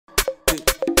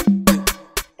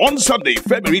on Sunday,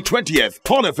 February 20th,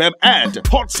 Hot FM and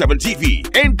Hot 7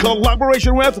 TV, in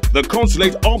collaboration with the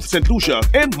Consulate of St. Lucia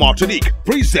in Martinique,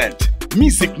 present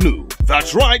Music New.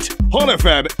 That's right, Hot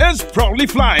FM is proudly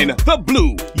flying the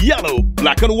blue, yellow,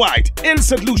 black and white in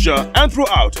St. Lucia and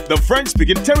throughout the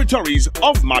French-speaking territories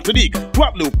of Martinique,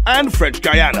 Guadeloupe and French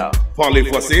Guyana.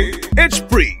 Parlez-vous, it's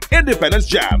pre-Independence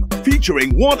Jam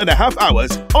featuring 1.5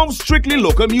 hours of strictly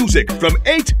local music from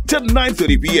 8 to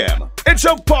 9:30 p.m. It's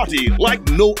a party like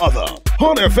no other.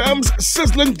 Hot FM's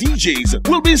sizzling DJs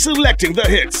will be selecting the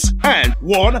hits, and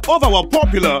one of our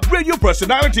popular radio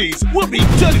personalities will be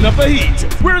turning up the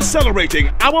heat. We're celebrating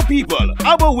our people,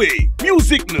 our way.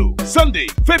 Music New, Sunday,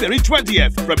 February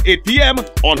 20th from 8 p.m.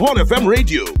 on Hot FM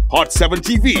Radio, Hot 7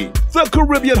 TV, the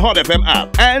Caribbean Hot FM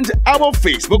app, and our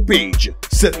Facebook page.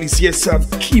 Cette Lucia savent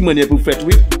qui m'a pour faire